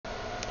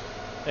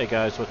Hey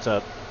guys, what's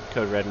up?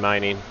 Code Red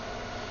Mining.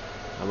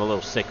 I'm a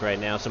little sick right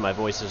now, so my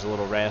voice is a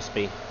little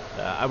raspy.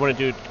 I want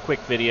to do a quick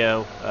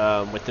video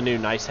with the new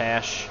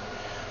NiceHash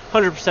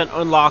 100%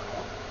 unlock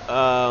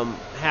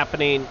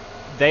happening.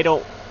 They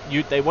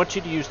want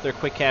you to use their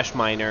quick cache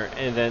miner,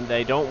 and then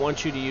they don't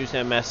want you to use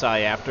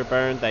MSI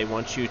Afterburn. They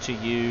want you to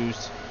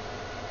use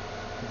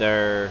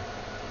their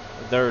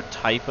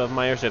type of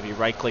miner. So if you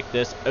right click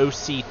this,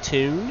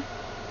 OCTune.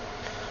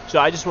 So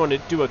I just want to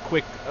do a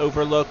quick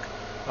overlook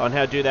on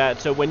how to do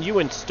that. So when you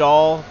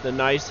install the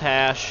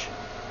NiceHash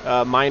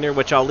miner,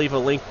 which I'll leave a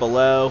link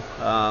below,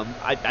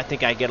 I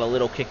think I get a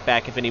little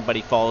kickback if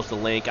anybody follows the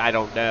link. I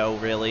don't know,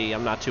 really.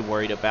 I'm not too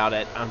worried about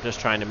it. I'm just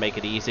trying to make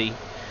it easy.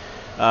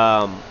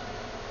 You'll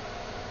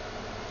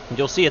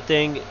see a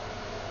thing.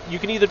 You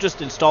can either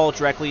just install it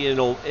directly, and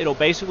it'll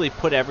basically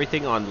put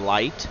everything on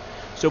light.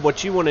 So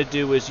what you want to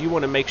do is you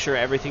want to make sure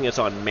everything is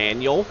on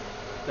manual.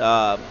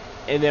 And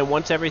then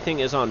once everything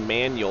is on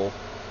manual,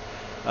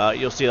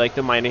 you'll see like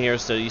the miner here.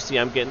 So you see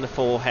I'm getting the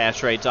full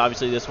hash rates.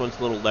 Obviously this one's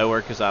a little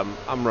lower because I'm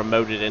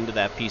remoted into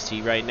that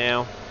PC right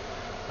now.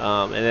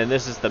 And then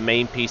this is the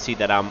main PC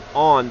that I'm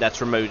on that's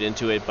remoted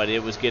into it, but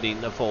it was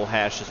getting the full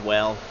hash as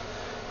well.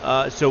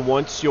 So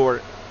once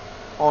you're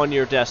on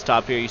your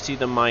desktop here, you see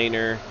the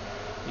miner,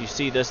 you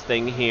see this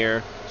thing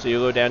here. So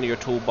you'll go down to your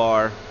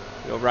toolbar,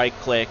 you'll right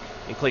click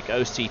and click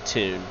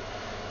OCTune.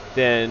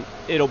 Then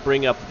it'll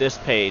bring up this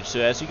page. So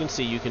as you can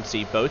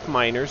see both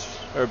miners,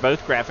 or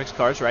both graphics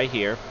cards right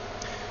here.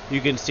 You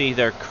can see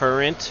their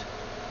current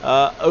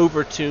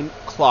overtune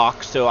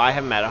clock. So I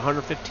have them at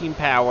 115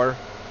 power.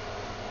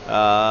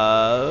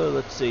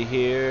 Let's see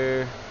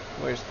here.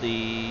 Where's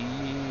the...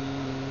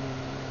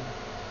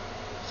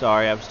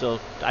 Sorry,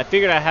 I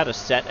figured out how to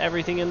set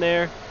everything in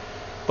there,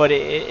 but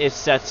it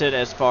sets it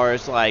as far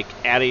as like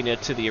adding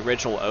it to the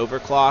original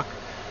overclock.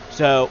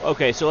 So,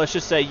 okay, so let's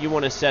just say you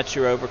want to set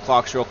your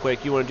overclocks real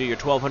quick. You want to do your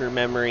 1200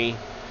 memory.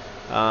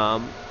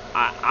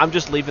 I'm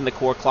just leaving the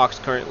core clocks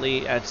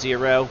currently at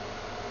 0.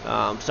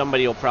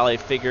 Somebody will probably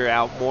figure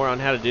out more on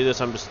how to do this.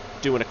 I'm just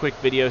doing a quick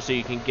video so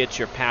you can get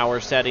your power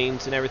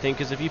settings and everything.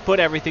 Because if you put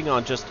everything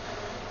on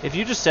if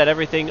you just set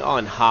everything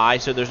on high,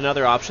 so there's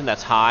another option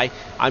that's high,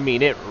 I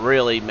mean, it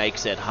really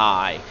makes it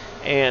high.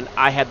 And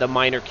I had the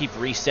miner keep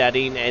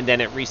resetting, and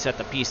then it reset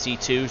the PC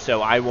too,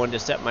 so I wanted to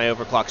set my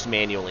overclocks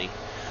manually.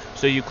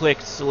 So you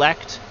click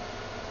select,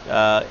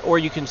 or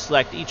you can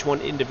select each one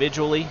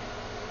individually.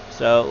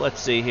 So let's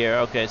see here.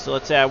 Okay, so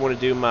let's say I want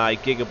to do my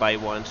gigabyte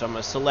one. So I'm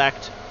going to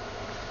select.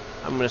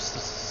 I'm going to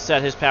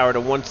set his power to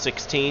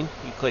 116.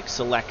 You click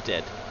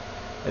selected.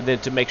 And then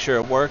to make sure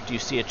it worked, you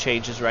see it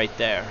changes right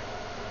there.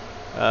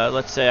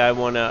 Let's say I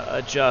want to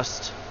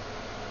adjust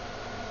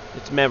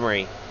its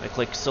memory. I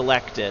click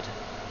selected.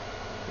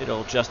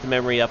 It'll adjust the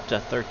memory up to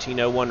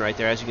 1301 right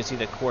there. As you can see,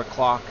 the core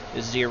clock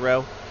is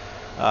 0.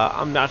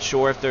 I'm not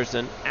sure if there's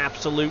an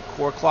absolute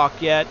core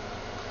clock yet.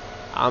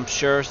 I'm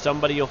sure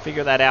somebody will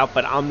figure that out,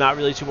 but I'm not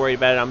really too worried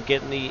about it. I'm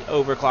getting the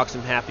overclocks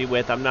I'm happy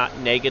with. I'm not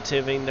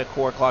negativing the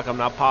core clock. I'm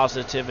not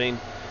positiving.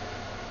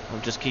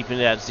 I'm just keeping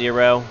it at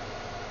 0,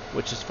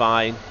 which is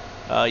fine.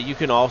 You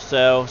can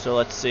also, so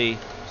let's see.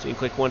 So you can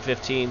click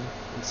 115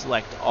 and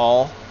select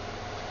all.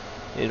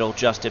 It'll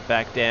adjust it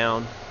back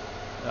down.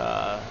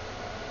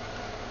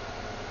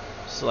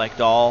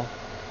 Select all.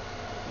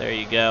 There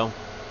you go.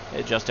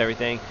 Adjust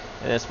everything.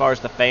 And as far as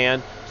the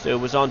fan, so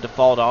it was on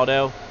default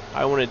auto.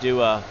 I want to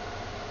do I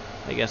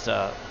guess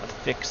a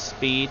fixed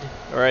speed,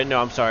 or no,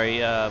 I'm sorry,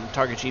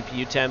 target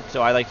GPU temp.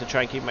 So I like to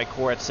try and keep my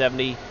core at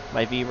 70,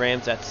 my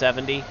VRAMs at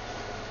 70,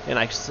 and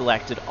I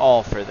selected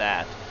all for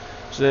that.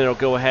 So then it'll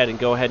go ahead and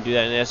do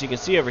that. And as you can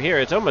see over here,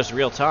 it's almost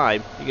real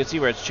time. You can see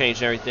where it's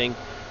changed and everything.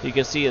 You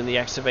can see in the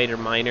excavator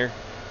miner,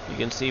 you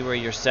can see where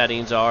your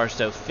settings are.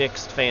 So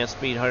fixed fan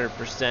speed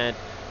 100%,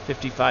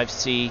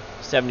 55C,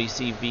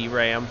 70C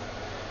VRAM.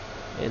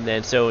 And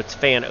then so it's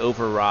fan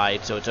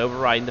override, so it's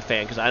overriding the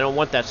fan because I don't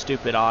want that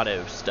stupid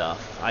auto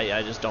stuff.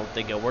 I just don't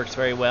think it works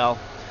very well.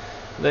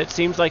 But it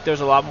seems like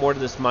there's a lot more to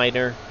this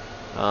miner.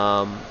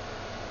 And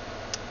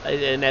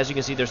as you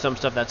can see, there's some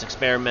stuff that's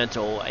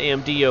experimental.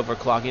 AMD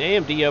overclocking.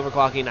 AMD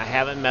overclocking I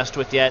haven't messed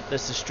with yet.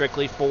 This is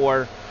strictly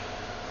for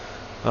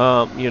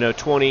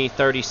 20,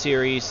 30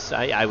 series.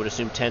 I would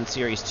assume 10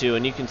 series too.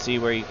 And you can see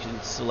where you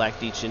can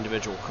select each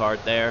individual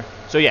card there.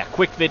 So yeah,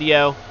 quick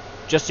video.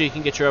 Just so you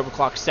can get your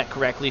overclock set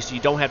correctly, so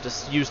you don't have to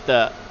use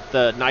the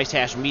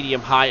NiceHash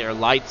medium, high, or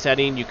light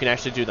setting. You can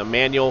actually do the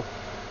manual,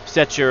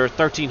 set your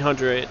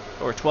 1300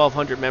 or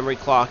 1200 memory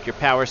clock, your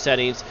power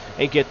settings,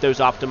 and get those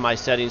optimized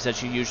settings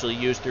that you usually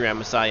use through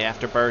MSI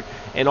Afterburn.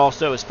 And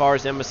also, as far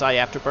as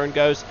MSI Afterburn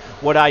goes,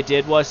 what I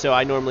did was, so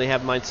I normally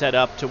have mine set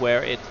up to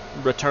where it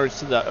returns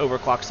to the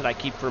overclocks that I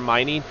keep for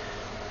mining.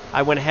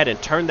 I went ahead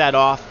and turned that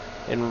off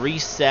and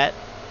reset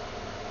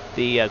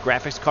the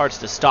graphics cards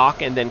to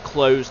stock, and then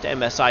closed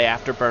MSI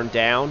Afterburn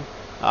down.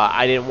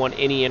 I didn't want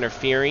any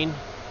interfering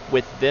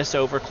with this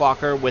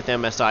overclocker with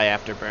MSI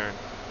Afterburn.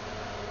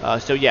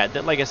 So yeah,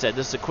 like I said,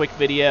 this is a quick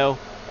video.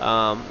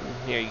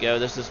 Here you go.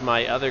 This is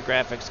my other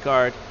graphics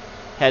card.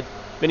 If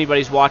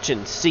anybody's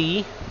watching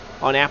C,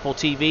 on Apple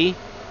TV.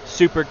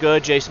 Super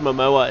good. Jason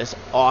Momoa is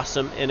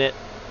awesome in it.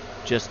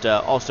 Just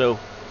also,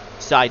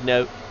 side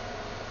note,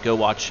 go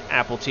watch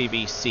Apple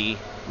TV C.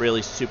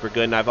 Really super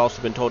good. And I've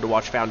also been told to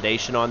watch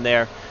Foundation on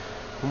there.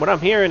 From what I'm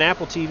hearing,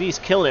 Apple TV is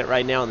killing it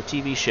right now on the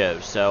TV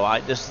shows.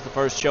 So this is the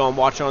first show I'm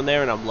watching on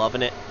there, and I'm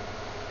loving it.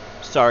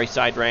 Sorry,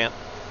 side rant.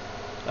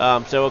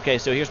 So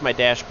here's my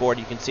dashboard.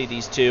 You can see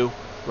these two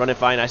running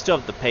fine. I still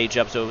have the page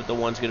up, so the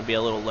one's going to be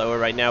a little lower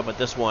right now, but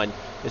this one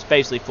is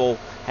basically full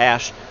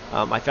hash.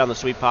 I found the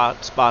sweet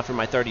spot for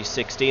my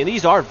 3060, and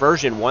these are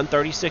version 1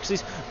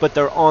 3060s, but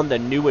they're on the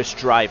newest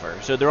driver.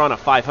 So they're on a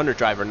 500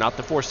 driver, not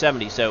the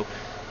 470, so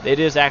it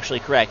is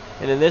actually correct.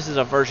 And then this is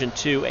a version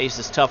 2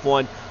 Asus Tough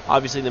One.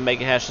 Obviously, the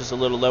mega hash is a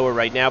little lower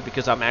right now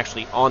because I'm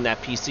actually on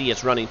that PC.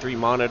 It's running 3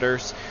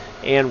 monitors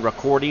and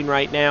recording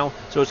right now,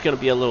 so it's going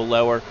to be a little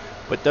lower.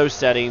 But those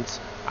settings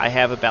I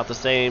have about the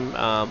same.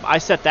 I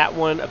set that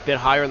one a bit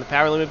higher in the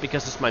power limit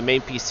because it's my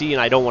main PC, and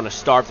I don't want to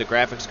starve the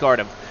graphics card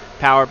of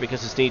power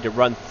because it's need to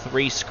run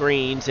 3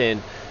 screens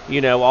and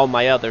all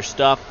my other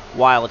stuff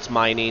while it's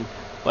mining.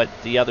 But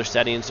the other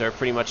settings are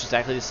pretty much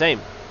exactly the same.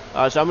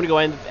 So I'm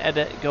going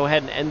to go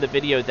ahead and end the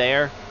video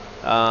there.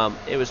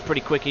 It was a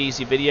pretty quick,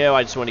 easy video.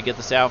 I just want to get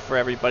this out for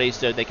everybody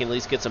so they can at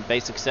least get some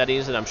basic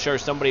settings, and I'm sure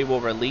somebody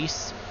will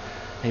release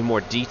a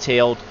more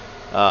detailed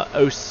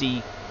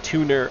OC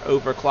tuner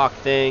overclock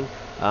thing.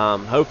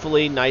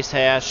 Hopefully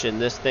NiceHash and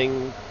this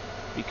thing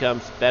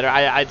becomes better.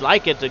 I'd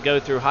like it to go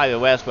through Highway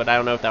West, but I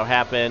don't know if that'll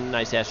happen.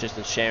 NiceHash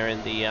isn't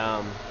sharing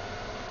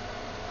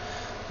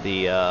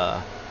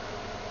the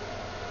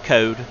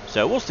code,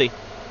 so we'll see.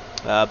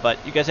 But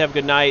you guys have a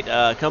good night.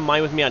 Come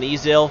mine with me on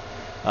Ezil.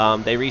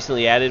 They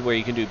recently added where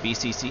you can do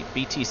BTC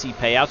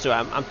payouts. So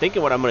I'm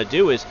thinking what I'm going to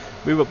do is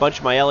move a bunch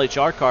of my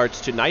LHR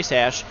cards to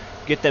NiceHash,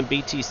 get them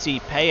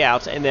BTC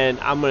payouts, and then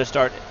I'm going to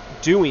start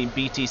doing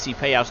BTC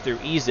payouts through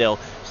Ezil.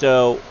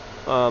 So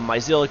my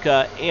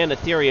Zilliqa and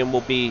Ethereum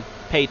will be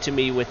paid to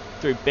me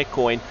through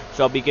Bitcoin.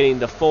 So I'll be getting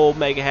the full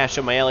mega hash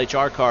of my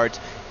LHR cards,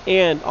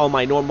 and all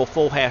my normal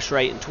full hash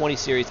rate and 20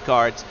 series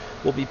cards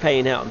will be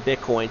paying out in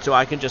Bitcoin. So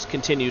I can just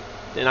continue,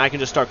 and I can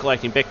just start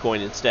collecting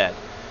Bitcoin instead.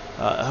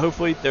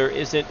 Hopefully there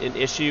isn't an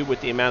issue with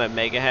the amount of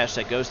mega hash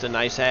that goes to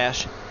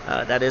NiceHash.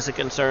 That is a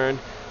concern.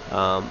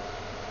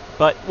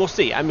 But we'll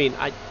see. I mean,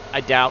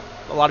 I doubt.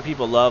 A lot of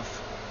people love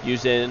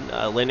using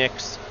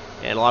Linux,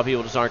 and a lot of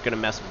people just aren't going to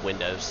mess with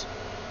Windows.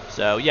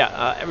 So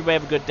yeah, everybody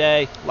have a good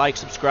day. Like,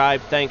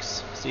 subscribe.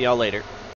 Thanks. See y'all later.